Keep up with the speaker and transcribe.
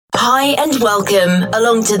Hi and welcome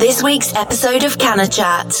along to this week's episode of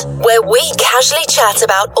CannaChat, where we casually chat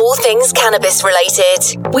about all things cannabis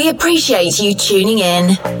related. We appreciate you tuning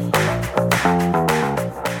in.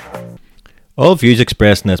 All views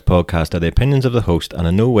expressed in this podcast are the opinions of the host and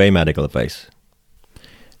in no way medical advice.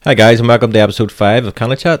 Hi guys, and welcome to episode 5 of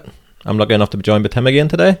CannaChat. I'm lucky enough to be joined by Tim again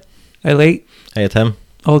today. Hi Lee. Hey Tim.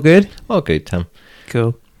 All good? All good, Tim.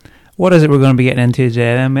 Cool. What is it we're going to be getting into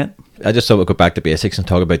today then, mate? I just thought we'd go back to basics and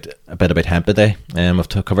talk a bit about hemp today. We've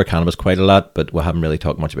covered cannabis quite a lot, but we haven't really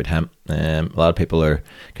talked much about hemp. A lot of people are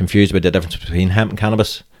confused about the difference between hemp and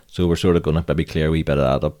cannabis, so we're sort of going to maybe clear a wee bit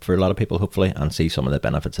of that up for a lot of people, hopefully, and see some of the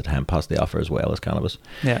benefits that hemp has to offer as well as cannabis.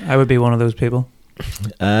 Yeah, I would be one of those people.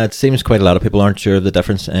 It seems quite a lot of people aren't sure of the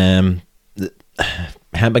difference. Hemp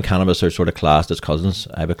and cannabis are sort of classed as cousins.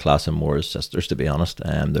 I would class them more as sisters, to be honest.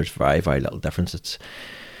 There's very, very little difference. It's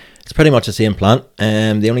pretty much the same plant.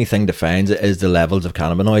 The only thing defines it is the levels of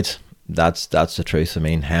cannabinoids. That's the truth. I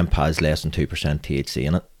mean, hemp has less than 2% THC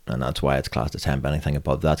in it, and that's why it's classed as hemp. Anything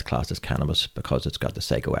above that's classed as cannabis because it's got the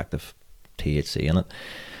psychoactive THC in it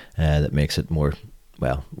that makes it more,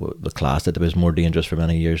 well, the class that it was more dangerous for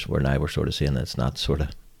many years, where now we're sort of saying that it's not sort of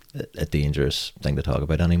a dangerous thing to talk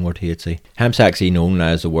about anymore, THC. Hemp's actually known now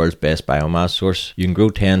as the world's best biomass source. You can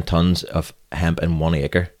grow 10 tons of hemp in 1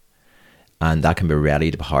 acre, and that can be ready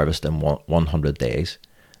to be harvested in 100 days.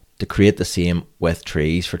 To create the same with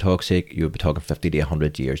trees, for talk's sake, you would be talking 50 to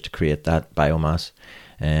 100 years to create that biomass.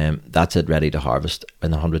 That's it, ready to harvest in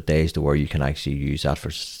 100 days, to where you can actually use that for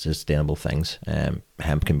sustainable things.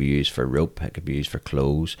 Hemp can be used for rope, it can be used for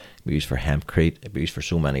clothes, it can be used for hempcrete, it can be used for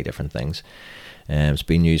so many different things. It's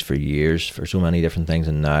been used for years for so many different things,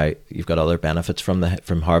 and now you've got other benefits from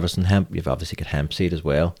harvesting hemp. You've obviously got hemp seed as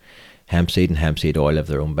well. Hemp seed and hemp seed oil have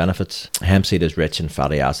their own benefits. Hemp seed is rich in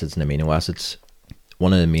fatty acids and amino acids.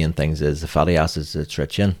 One of the main things is the fatty acids it's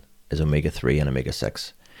rich in is omega-3 and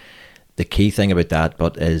omega-6. The key thing about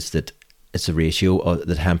that is that it's a ratio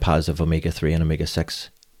that hemp has of omega-3 and omega-6.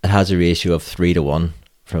 It has a ratio of 3 to 1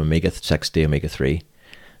 from omega-6 to omega-3.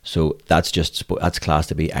 So that's classed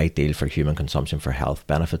to be ideal for human consumption for health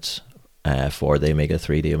benefits for the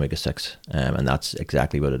omega-3 to omega-6. And that's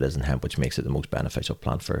exactly what it is in hemp, which makes it the most beneficial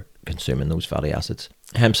plant for consuming those fatty acids.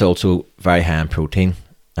 Hemp's also very high in protein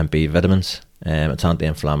and B vitamins. It's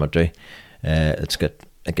anti-inflammatory.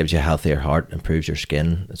 It gives you a healthier heart, improves your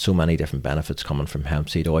skin. There's so many different benefits coming from hemp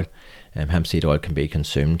seed oil. Hemp seed oil can be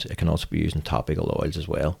consumed. It can also be used in topical oils as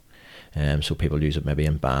well. So people use it maybe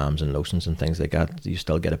in balms and lotions and things like that. You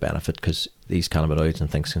still get a benefit because these cannabinoids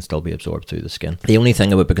and things can still be absorbed through the skin. The only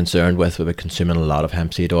thing I would be concerned with consuming a lot of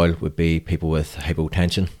hemp seed oil would be people with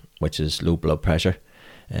hypotension, which is low blood pressure.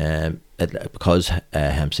 Because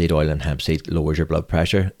hemp seed oil and hemp seed lowers your blood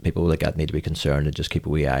pressure, people like that need to be concerned and just keep a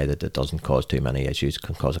wee eye that it doesn't cause too many issues,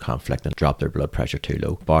 can cause a conflict and drop their blood pressure too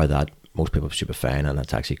low. Bar that, most people should be fine, and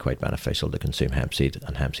it's actually quite beneficial to consume hemp seed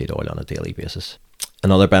and hemp seed oil on a daily basis.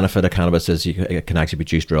 Another benefit of cannabis is it can actually be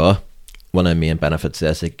juiced raw. One of the main benefits of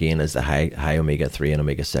this, again, is the high omega-3 and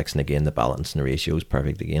omega-6, and again, the balance and the ratio is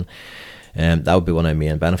perfect again. That would be one of the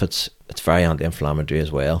main benefits. It's very anti-inflammatory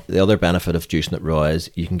as well. The other benefit of juicing it raw is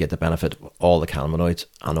you can get the benefit of all the cannabinoids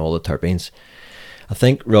and all the terpenes. I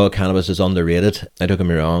think raw cannabis is underrated. Now, don't get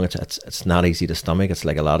me wrong, it's not easy to stomach. It's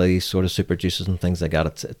like a lot of these sort of super juices and things like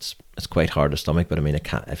that. It's quite hard to stomach, but I mean,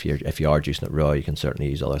 if you are juicing it raw, you can certainly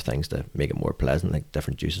use other things to make it more pleasant, like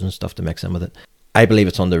different juices and stuff to mix in with it. I believe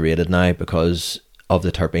it's underrated now because of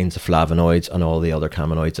the terpenes, the flavonoids, and all the other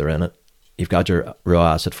cannabinoids that are in it. You've got your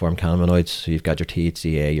raw acid form cannabinoids, so you've got your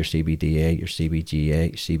THCA, your CBDA, your CBGA,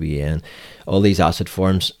 your CBN, all these acid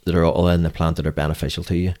forms that are all in the plant that are beneficial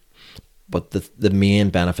to you. But the main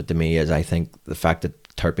benefit to me is, I think, the fact that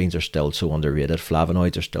terpenes are still so underrated,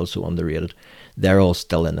 flavonoids are still so underrated. They're all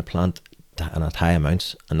still in the plant and at high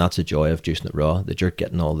amounts, and that's the joy of juicing it raw, that you're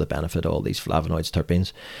getting all the benefit of all these flavonoids,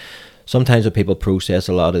 terpenes. Sometimes when people process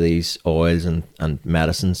a lot of these oils and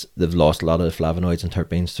medicines, they've lost a lot of the flavonoids and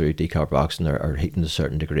terpenes through decarboxing or heating to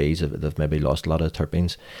certain degrees. They've maybe lost a lot of the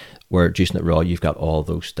terpenes. Where juicing it raw, you've got all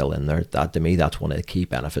those still in there. That, to me, that's one of the key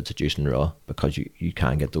benefits of juicing raw, because you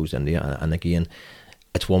can get those in there. And again,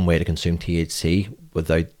 it's one way to consume THC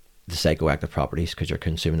without the psychoactive properties, because you're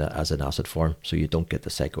consuming it as an acid form, so you don't get the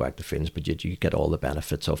psychoactive feelings, but you get all the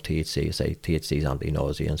benefits of THC. Say THC is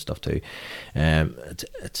anti-nausea and stuff too.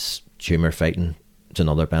 It's tumour fighting. It's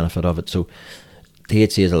another benefit of it. So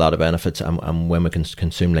THC has a lot of benefits, and when we can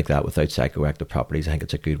consume like that without psychoactive properties, I think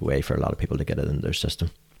it's a good way for a lot of people to get it in their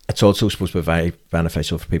system. It's also supposed to be very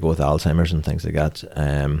beneficial for people with Alzheimer's and things like that.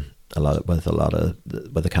 With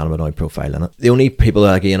the cannabinoid profile in it. The only people,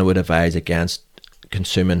 again, I would advise against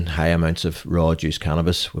consuming high amounts of raw juice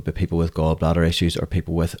cannabis would be people with gallbladder issues or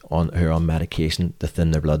people who are on medication to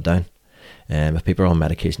thin their blood down. If people are on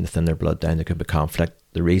medication to thin their blood down, there could be conflict.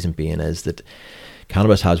 The reason being is that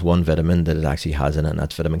cannabis has one vitamin that it actually has in it, and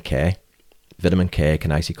that's vitamin K. Vitamin K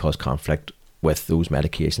can actually cause conflict with those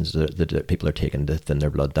medications that people are taking to thin their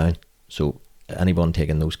blood down. So anyone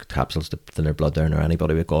taking those capsules to thin their blood down, or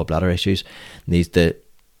anybody with gallbladder issues, needs to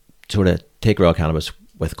sort of take raw cannabis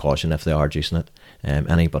with caution if they are juicing it.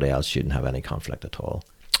 Anybody else shouldn't have any conflict at all.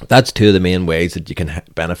 That's two of the main ways that you can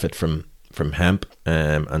benefit from hemp,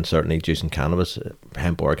 and certainly juicing cannabis.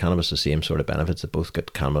 Hemp or cannabis, the same sort of benefits. They both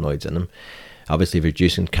got cannabinoids in them. Obviously, if you're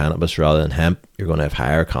juicing cannabis rather than hemp, you're going to have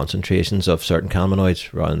higher concentrations of certain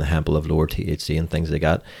cannabinoids, rather than the hemp will have lower THC and things like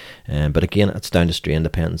that. But again, it's down to strain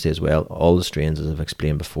dependency as well. All the strains, as I've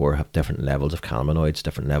explained before, have different levels of cannabinoids,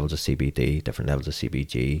 different levels of CBD, different levels of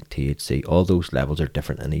CBG, THC. All those levels are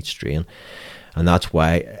different in each strain. And that's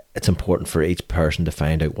why it's important for each person to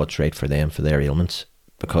find out what's right for them, for their ailments.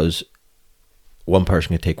 Because one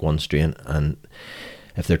person can take one strain, and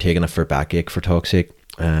if they're taking it for backache, for talk's sake,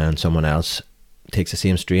 and someone else takes the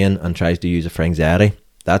same strain and tries to use it for anxiety,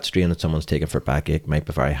 that strain that someone's taking for backache might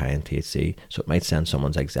be very high in THC, so it might send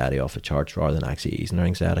someone's anxiety off the charts rather than actually easing their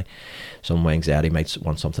anxiety. Someone with anxiety might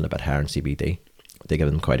want something a bit higher in CBD. They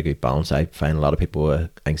give them quite a good balance. I find a lot of people with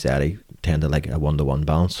anxiety tend to like a 1-to-1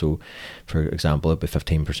 balance. So for example, it'd be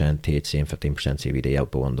 15% THC and 15% CBD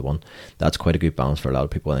out by 1-to-1. That's quite a good balance for a lot of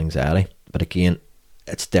people with anxiety. But again,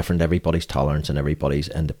 it's different. Everybody's tolerance and everybody's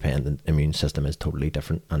independent immune system is totally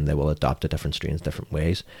different, and they will adapt to different strains different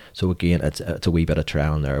ways. So again, it's a wee bit of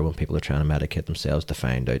trial and error when people are trying to medicate themselves to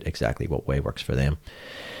find out exactly what way works for them.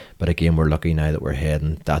 But again, we're lucky now that we're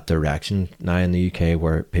heading that direction now in the UK,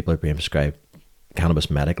 where people are being prescribed cannabis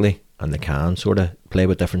medically, and they can sort of play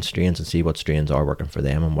with different strains and see what strains are working for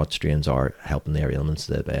them and what strains are helping their ailments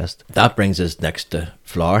the best. That brings us next to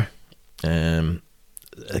flower.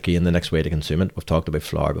 Again, the next way to consume it, we've talked about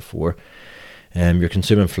flower before. You're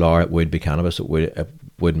consuming flower, it would be cannabis, it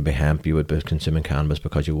wouldn't be hemp. You would be consuming cannabis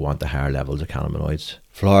because you want the higher levels of cannabinoids.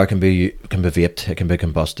 Flower can be vaped, it can be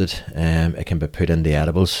combusted, it can be put into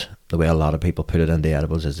edibles. The way a lot of people put it into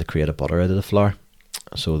edibles is to create a butter out of the flower.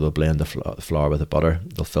 So they'll blend the flour with the butter,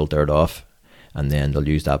 they'll filter it off, and then they'll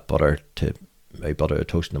use that butter to maybe butter a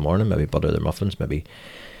toast in the morning, maybe butter their muffins, maybe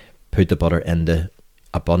put the butter into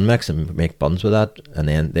a bun mix and make buns with that, and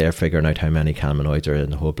then they're figuring out how many cannabinoids are in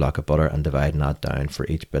the whole block of butter and dividing that down for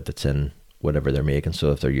each bit that's in whatever they're making.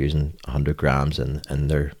 So if they're using 100 grams in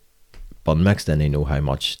their bun mix, then they know how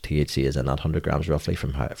much THC is in that 100 grams roughly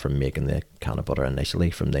from making the can of butter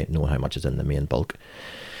initially, from they know how much is in the main bulk.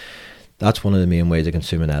 That's one of the main ways of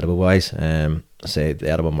consuming edible wise. Say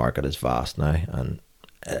the edible market is vast now, and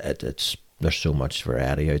it's there's so much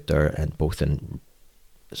variety out there, and both in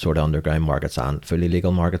sort of underground markets and fully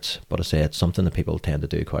legal markets. But I say it's something that people tend to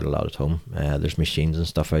do quite a lot at home. There's machines and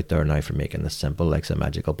stuff out there now for making this simple, like a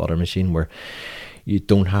magical butter machine, where you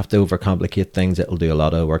don't have to overcomplicate things. It'll do a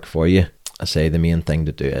lot of work for you. I say the main thing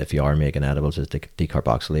to do if you are making edibles is to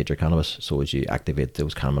decarboxylate your cannabis. So as you activate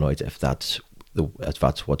those cannabinoids, if that's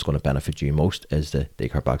what's going to benefit you most, is the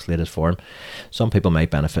decarboxylated form. Some people might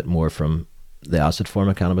benefit more from the acid form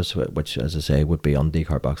of cannabis, which, as I say, would be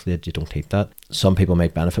undecarboxylated. You don't heat that. Some people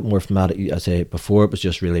might benefit more from that. I say before, it was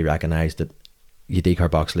just really recognised that you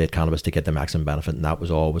decarboxylate cannabis to get the maximum benefit, and that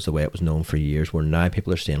was always the way it was known for years, where now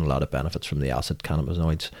people are seeing a lot of benefits from the acid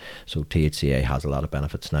cannabinoids. So THCA has a lot of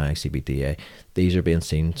benefits now, CBDA. These are being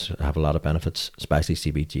seen to have a lot of benefits, especially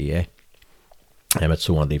CBGA. It's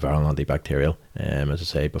so antiviral and antibacterial. As I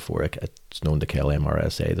say before, it's known to kill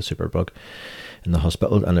MRSA, the superbug, in the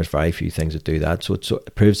hospital, and there's very few things that do that. So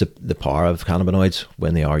it proves the power of cannabinoids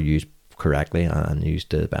when they are used correctly and used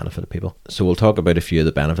to the benefit of people. So we'll talk about a few of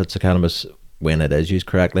the benefits of cannabis when it is used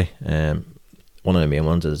correctly. One of the main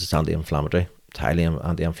ones is it's anti-inflammatory. It's highly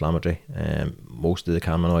anti-inflammatory. Most of the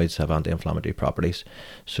cannabinoids have anti-inflammatory properties,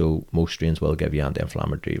 so most strains will give you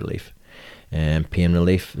anti-inflammatory relief. Pain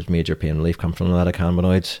relief, there's major pain relief come from a lot of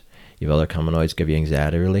cannabinoids. You have other cannabinoids give you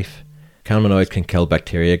anxiety relief. Cannabinoids can kill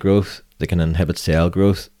bacteria growth, they can inhibit cell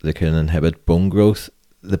growth, they can inhibit bone growth.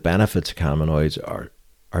 The benefits of cannabinoids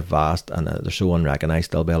are vast, and they're so unrecognised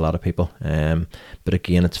still by a lot of people. But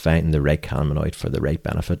again, it's finding the right cannabinoid for the right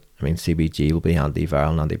benefit. I mean, CBG will be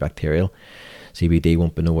antiviral and antibacterial. CBD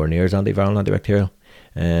won't be nowhere near as antiviral and antibacterial.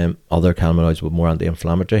 Other cannabinoids will be more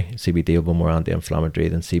anti-inflammatory. CBD will be more anti-inflammatory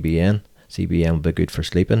than CBN. CBN will be good for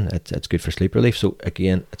sleeping. It's good for sleep relief. So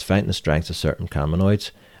again, it's finding the strengths of certain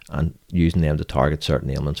cannabinoids and using them to target certain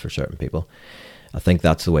ailments for certain people. I think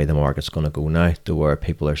that's the way the market's going to go now, to where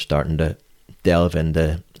people are starting to delve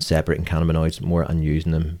into separating cannabinoids more and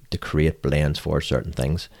using them to create blends for certain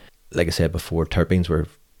things. Like I said before, terpenes were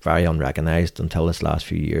very unrecognised until this last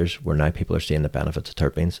few years, where now people are seeing the benefits of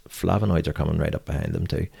terpenes. Flavonoids are coming right up behind them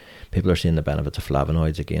too. People are seeing the benefits of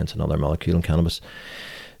flavonoids against another molecule in cannabis.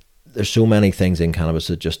 There's so many things in cannabis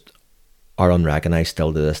that just are unrecognised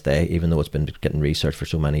still to this day, even though it's been getting researched for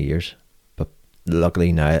so many years. But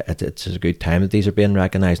luckily now it's a good time that these are being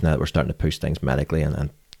recognised, now that we're starting to push things medically, and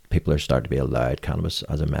people are starting to be allowed cannabis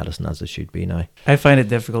as a medicine as it should be now. I find it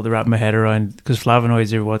difficult to wrap my head around, because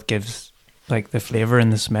flavonoids are what gives like the flavour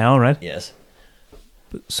and the smell, right? Yes.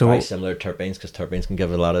 So very similar to terpenes, because terpenes can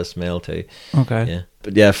give a lot of smell too. Okay. Yeah.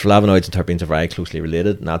 But yeah, flavonoids and terpenes are very closely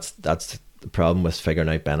related, and that's the problem with figuring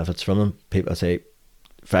out benefits from them. People say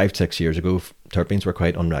 5-6 years ago, terpenes were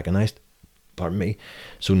quite unrecognised. Pardon me.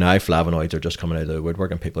 So now flavonoids are just coming out of the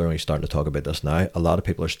woodwork, and people are only starting to talk about this now. A lot of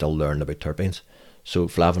people are still learning about terpenes. So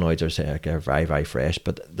flavonoids are very, very fresh,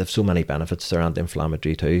 but they've so many benefits. They're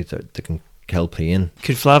anti-inflammatory too. They can kill pain.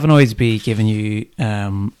 Could flavonoids be giving you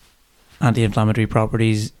anti-inflammatory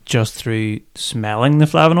properties just through smelling the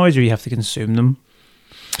flavonoids, or you have to consume them?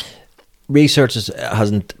 Research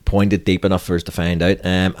hasn't pointed deep enough for us to find out.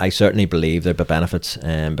 I certainly believe there are benefits,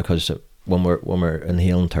 because when we're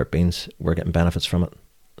inhaling terpenes, we're getting benefits from it.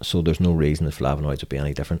 So there's no reason that flavonoids would be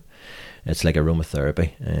any different. It's like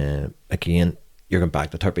aromatherapy. Again, you're going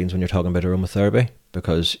back to terpenes when you're talking about aromatherapy,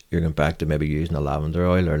 because you're going back to maybe using a lavender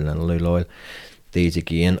oil or linalool oil. These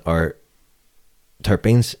again are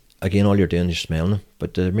terpenes. Again, all you're doing is smelling them,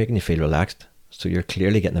 but they're making you feel relaxed. So you're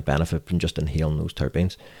clearly getting a benefit from just inhaling those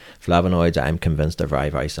terpenes. Flavonoids, I'm convinced, are very,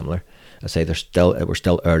 very similar. I say we're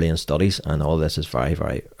still early in studies, and all this is very,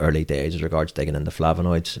 very early days as regards digging into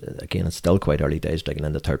flavonoids. Again, it's still quite early days digging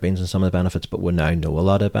into terpenes and some of the benefits, but we now know a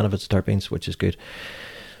lot of benefits of terpenes, which is good.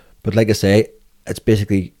 But like I say, it's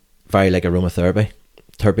basically very like aromatherapy.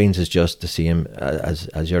 Terpenes is just the same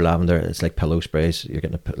as your lavender. It's like pillow sprays. You're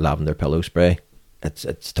getting a lavender pillow spray. It's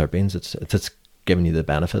terpenes. It's giving you the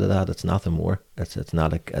benefit of that. It's nothing more. It's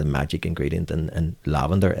not a magic ingredient in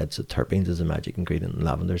lavender. Terpenes is a magic ingredient in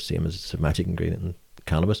lavender, same as it's a magic ingredient in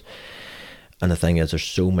cannabis. And the thing is, there's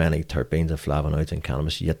so many terpenes and flavonoids in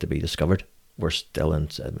cannabis yet to be discovered. We're still in,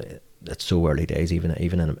 it's so early days, even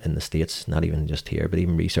in the States, not even just here, but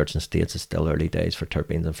even research in the States is still early days for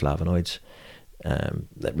terpenes and flavonoids.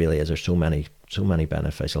 That really is, there's so many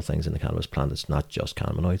beneficial things in the cannabis plant. It's not just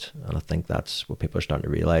cannabinoids, and I think that's what people are starting to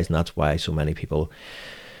realise, and that's why so many people,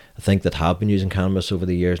 I think, that have been using cannabis over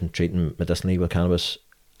the years and treating medicinally with cannabis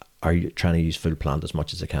are trying to use full plant as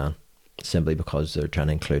much as they can, simply because they're trying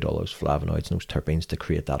to include all those flavonoids and those terpenes to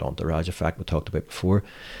create that entourage effect we talked about before.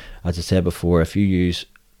 As I said before, if you use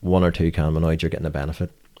 1 or 2 cannabinoids, you're getting a benefit,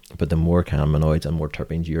 but the more cannabinoids and more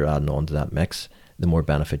terpenes you're adding on to that mix, the more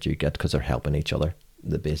benefit you get, because they're helping each other.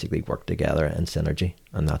 They basically work together in synergy,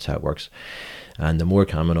 and that's how it works. And the more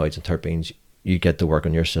cannabinoids and terpenes you get to work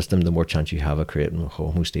on your system, the more chance you have of creating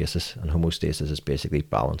homeostasis, and homeostasis is basically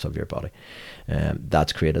balance of your body.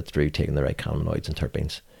 That's created through taking the right cannabinoids and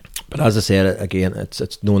terpenes. But as I said, again,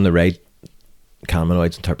 it's knowing the right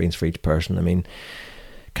cannabinoids and terpenes for each person. I mean,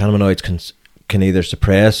 cannabinoids can either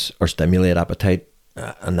suppress or stimulate appetite,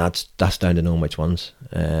 and that's down to knowing which ones.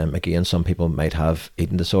 Again, some people might have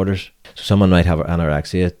eating disorders, so someone might have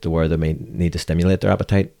anorexia to where they may need to stimulate their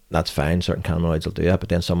appetite. That's fine, certain cannabinoids will do that, but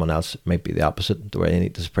then someone else might be the opposite, to where they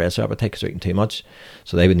need to suppress their appetite because they're eating too much,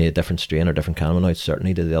 so they would need a different strain or different cannabinoids,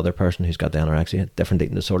 certainly to the other person who's got the anorexia. Different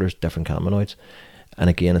eating disorders, different cannabinoids. And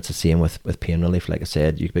again, it's the same with pain relief. Like I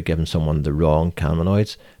said, you could be giving someone the wrong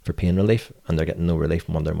cannabinoids for pain relief, and they're getting no relief,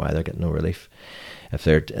 and wondering why they're getting no relief if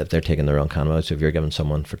they're taking the wrong cannabinoids. So if you're giving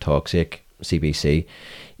someone for toxic CBC,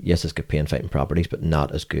 yes, it's got pain fighting properties, but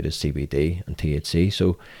not as good as CBD and THC.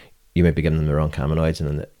 So you might be giving them the wrong cannabinoids,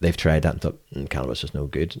 and then they've tried that and thought cannabis is no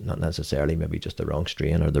good. Not necessarily, maybe just the wrong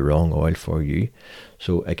strain or the wrong oil for you.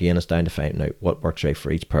 So again, it's down to finding out what works right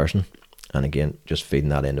for each person, and again, just feeding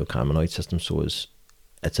that endocannabinoid system so it's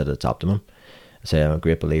at its optimum. I say I'm a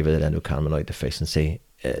great believer that endocannabinoid deficiency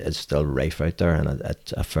is still rife out there, and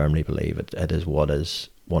I firmly believe it is what is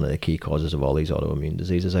one of the key causes of all these autoimmune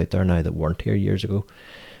diseases out there now that weren't here years ago.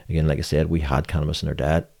 Again, like I said, we had cannabis in our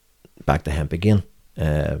diet. Back to hemp again.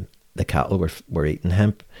 The cattle were eating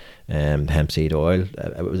hemp, hempseed oil.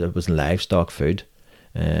 It was livestock food.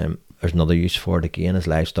 There's another use for it again as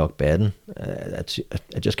livestock bedding. It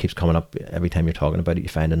just keeps coming up every time you're talking about it. You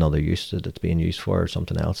find another use that it's being used for, or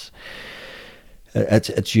something else.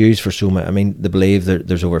 It's used for so many. I mean, they believe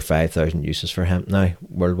there's over 5,000 uses for hemp now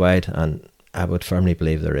worldwide, and I would firmly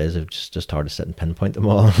believe there is. It's just hard to sit and pinpoint them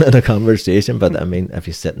all in a conversation. But I mean, if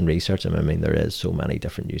you sit and research them, I mean, there is so many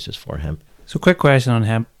different uses for hemp. So, quick question on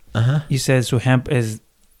hemp. Uh-huh. You said so hemp is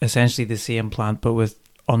essentially the same plant, but with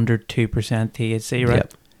under 2% THC,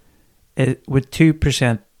 right? Yep. Would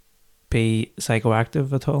 2% be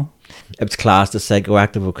psychoactive at all? It's classed as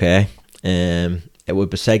psychoactive, okay. It would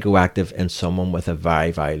be psychoactive in someone with a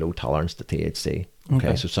very, very low tolerance to THC.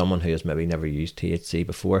 Okay, so someone who has maybe never used THC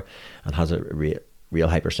before and has a real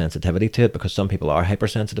hypersensitivity to it, because some people are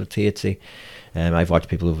hypersensitive to THC. I've watched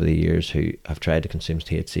people over the years who have tried to consume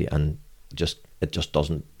THC and it just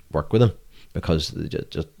doesn't work with them, because they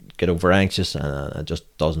just get over anxious and it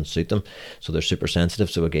just doesn't suit them. So they're super sensitive.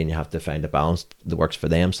 So again, you have to find a balance that works for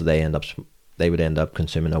them. So they would end up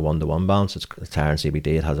consuming a 1-to-1 balance. It's higher in CBD.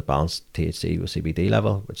 It has a balanced THC with CBD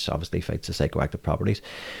level, which obviously fights the psychoactive properties.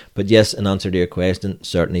 But yes, in answer to your question,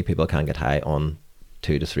 certainly people can get high on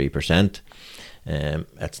 2 to 3%.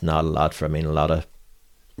 It's not a lot for, a lot of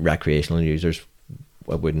recreational users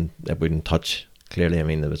it wouldn't touch. Clearly,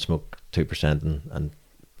 they would smoke 2% and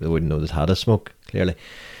they wouldn't know they'd had a smoke, clearly.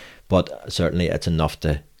 But certainly it's enough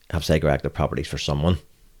to have psychoactive properties for someone.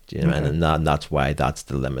 Do you know? Okay. And that's why that's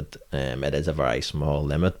the limit. It is a very small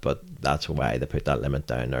limit, but that's why they put that limit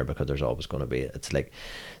down there, because there's always going to be, it's like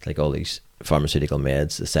all these pharmaceutical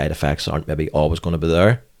meds, the side effects aren't maybe always going to be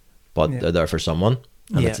there, but they're there for someone.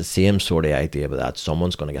 And it's the same sort of idea with that.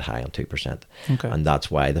 Someone's going to get high on 2%. Okay. And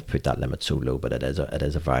that's why they put that limit so low, but it is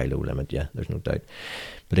a very low limit, yeah, there's no doubt.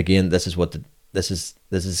 But again, this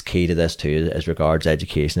is key to this too, as regards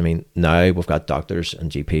education. Now we've got doctors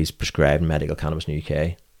and GPs prescribing medical cannabis in the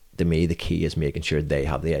UK. To me, the key is making sure they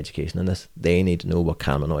have the education in this. They need to know what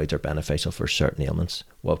cannabinoids are beneficial for certain ailments,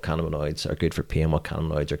 what cannabinoids are good for pain, what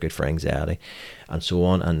cannabinoids are good for anxiety, and so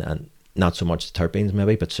on. And not so much the terpenes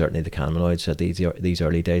maybe, but certainly the cannabinoids at these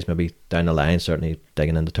early days, maybe down the line, certainly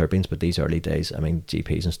digging into terpenes, but these early days,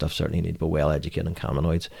 GPs and stuff certainly need to be well educated on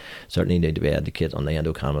cannabinoids, certainly need to be educated on the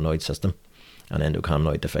endocannabinoid system and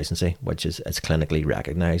endocannabinoid deficiency, which is clinically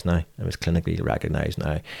recognised now. And it's clinically recognised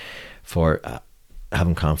now for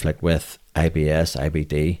having conflict with IBS,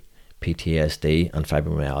 IBD, PTSD and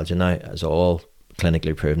fibromyalgia now is all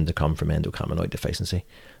clinically proven to come from endocannabinoid deficiency.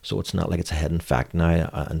 So it's not like it's a hidden fact now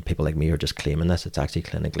and people like me are just claiming this. It's actually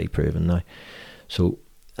clinically proven now. So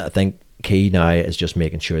I think key now is just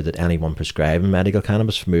making sure that anyone prescribing medical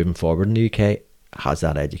cannabis moving forward in the UK has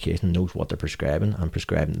that education, knows what they're prescribing and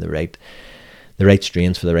prescribing the right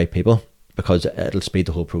strains for the right people, because it'll speed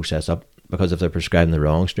the whole process up. Because if they're prescribing the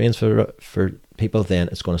wrong strains for people, then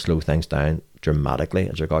it's going to slow things down dramatically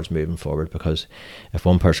as regards moving forward. Because if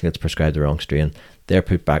one person gets prescribed the wrong strain, they're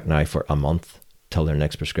put back now for a month till their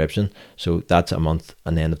next prescription. So that's a month,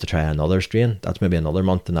 and then if they try another strain, that's maybe another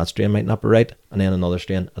month, and that strain might not be right, and then another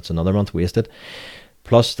strain, that's another month wasted.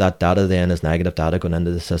 Plus that data then is negative data going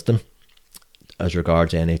into the system as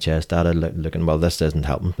regards NHS data, looking, well, this isn't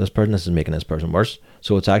helping this person, this is making this person worse.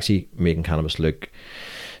 So it's actually making cannabis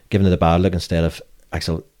giving it a bad look instead of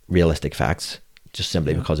actual realistic facts, just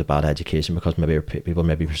simply because of bad education, because maybe people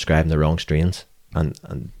may be prescribing the wrong strains,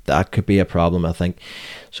 and that could be a problem, I think.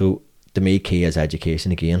 So to me, key is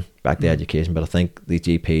education again, back to education, but I think the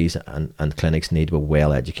GPs and clinics need to be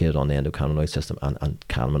well educated on the endocannabinoid system and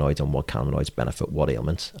cannabinoids and what cannabinoids benefit what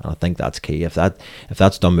ailments, and I think that's key. If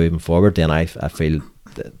that's done moving forward, then I feel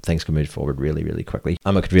that things can move forward really, really quickly,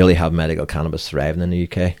 and we could really have medical cannabis thriving in the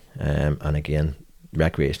UK. And again,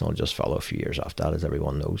 recreational will just follow a few years after that, as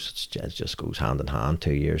everyone knows. It just goes hand in hand.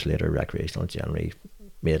 2 years later, recreational generally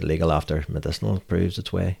made legal after medicinal proves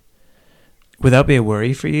its way. Would that be a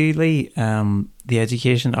worry for you, Lee, the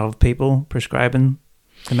education of people prescribing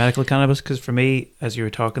the medical cannabis? Because for me, as you were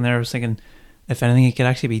talking there, I was thinking, if anything, it could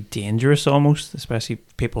actually be dangerous almost, especially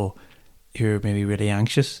people who are maybe really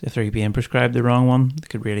anxious. If they're being prescribed the wrong one, it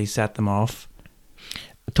could really set them off.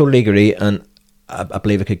 I totally agree, and I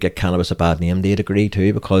believe it could get cannabis a bad name to a degree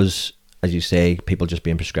too, because, as you say, people just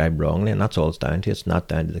being prescribed wrongly, and that's all it's down to. It's not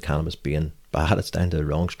down to the cannabis being bad, it's down to the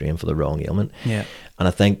wrong strain for the wrong ailment. Yeah. And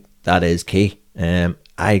I think that is key. I'm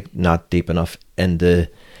not deep enough into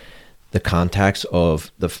the context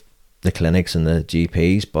of the clinics and the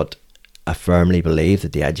GPs, but I firmly believe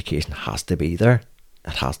that the education has to be there.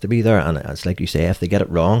 It has to be there, and it's like you say, if they get it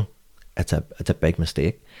wrong, it's a big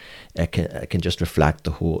mistake. It can just reflect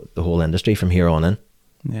the whole industry from here on in.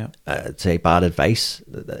 Yeah, I'd say bad advice.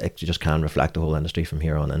 It just can reflect the whole industry from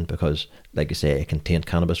here on in, because, like you say, it can taint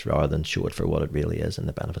cannabis rather than show it for what it really is and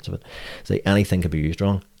the benefits of it. So anything can be used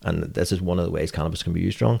wrong, and this is one of the ways cannabis can be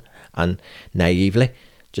used wrong and naively.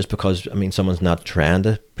 Just because someone's not trying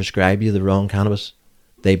to prescribe you the wrong cannabis,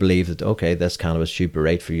 they believe that okay, this cannabis should be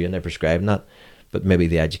right for you, and they're prescribing that, but maybe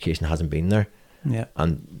the education hasn't been there. Yeah,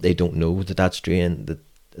 and they don't know that strain, that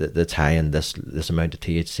that's high in this amount of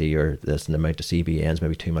THC or this amount of CBNs,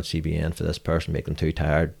 maybe too much CBN for this person, make them too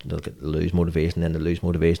tired, they'll lose motivation, then they'll lose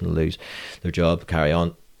motivation, they'll lose their job, carry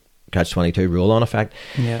on, catch-22 roll-on effect.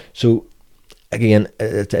 Yeah. So again,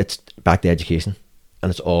 it's back to education, and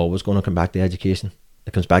it's always going to come back to education.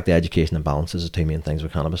 It comes back to education and balance is the two main things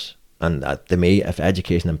with cannabis. And to me, if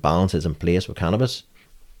education and balance is in place with cannabis,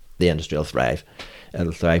 the industry will thrive.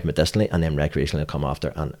 It'll thrive medicinally, and then recreationally will come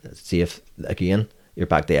after. And see if, again, you're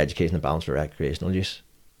back to education and balance for recreational use.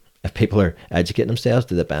 If people are educating themselves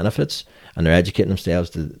to the benefits, and they're educating themselves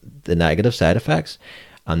to the negative side effects,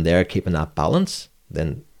 and they're keeping that balance,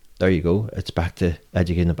 then there you go. It's back to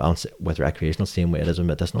educating and balance with recreational, same way it is with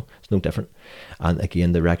medicinal. It's no different. And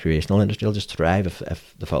again, the recreational industry will just thrive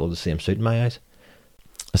if they follow the same suit in my eyes.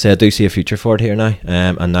 I say I do see a future for it here now.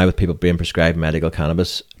 And now with people being prescribed medical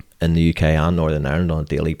cannabis in the UK and Northern Ireland on a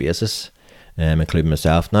daily basis, including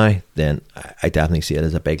myself now, then I definitely see it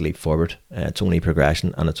as a big leap forward. It's only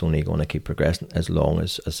progression, and it's only going to keep progressing as long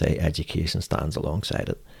as, say, education stands alongside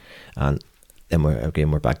it. And then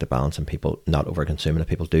we're back to balancing people not over consuming. If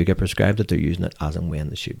people do get prescribed it, they're using it as and when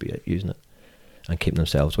they should be using it, and keeping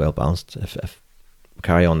themselves well balanced. If we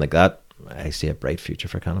carry on like that, I see a bright future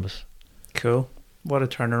for cannabis. Cool. What a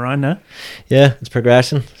turnaround now. Yeah, it's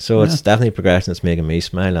progression. So it's definitely progression. It's making me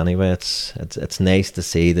smile anyway. It's nice to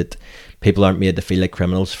see that people aren't made to feel like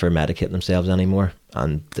criminals for medicating themselves anymore.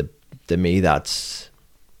 And to me, it's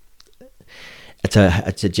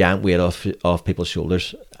a giant weight off people's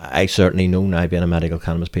shoulders. I certainly know now, being a medical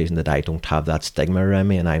cannabis patient, that I don't have that stigma around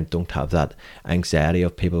me, and I don't have that anxiety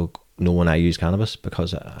of people knowing I use cannabis,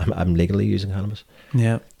 because I'm legally using cannabis.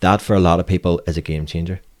 Yeah, that for a lot of people is a game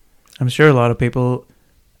changer. I'm sure a lot of people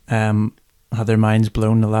had their minds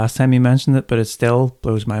blown the last time you mentioned it, but it still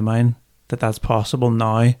blows my mind that that's possible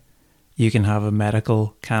now. You can have a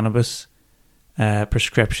medical cannabis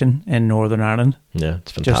prescription in Northern Ireland. Yeah,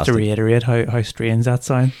 it's fantastic. Just to reiterate how strange that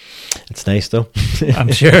sounds. It's nice though.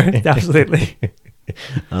 I'm sure, absolutely.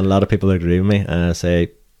 And a lot of people agree with me, and I say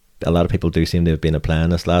a lot of people do seem to have been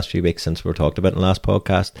applying this last few weeks since we talked about it in the last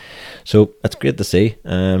podcast. So it's great to see.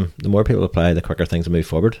 The more people apply, the quicker things will move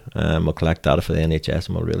forward. We'll collect data for the NHS,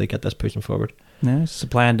 and we'll really get this pushing forward. Yeah,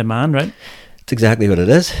 supply and demand, right? It's exactly what it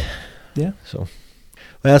is. Yeah. So,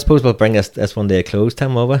 well, I suppose we'll bring this one day a close,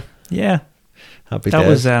 Tim, will we? Yeah. Happy that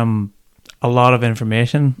days. Was a lot of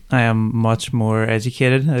information. I am much more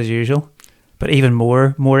educated as usual, but even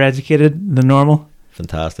more educated than normal.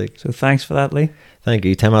 Fantastic. So thanks for that, Lee. Thank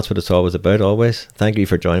you, Tim. That's what it's always about, always. Thank you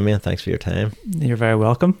for joining me, and thanks for your time. You're very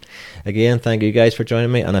welcome. Again, thank you guys for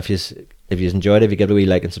joining me. And if you enjoyed it, if you give it a wee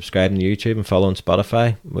like and subscribe on YouTube and follow on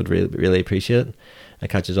Spotify, would really appreciate it. I'll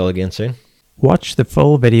catch you all again soon. Watch the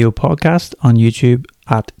full video podcast on YouTube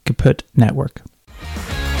at Kaput Network.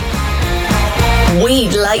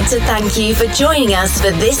 We'd like to thank you for joining us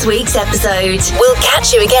for this week's episode. We'll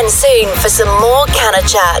catch you again soon for some more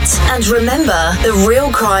CannaChat. And remember, the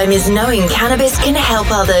real crime is knowing cannabis can help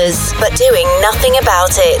others, but doing nothing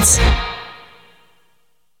about it.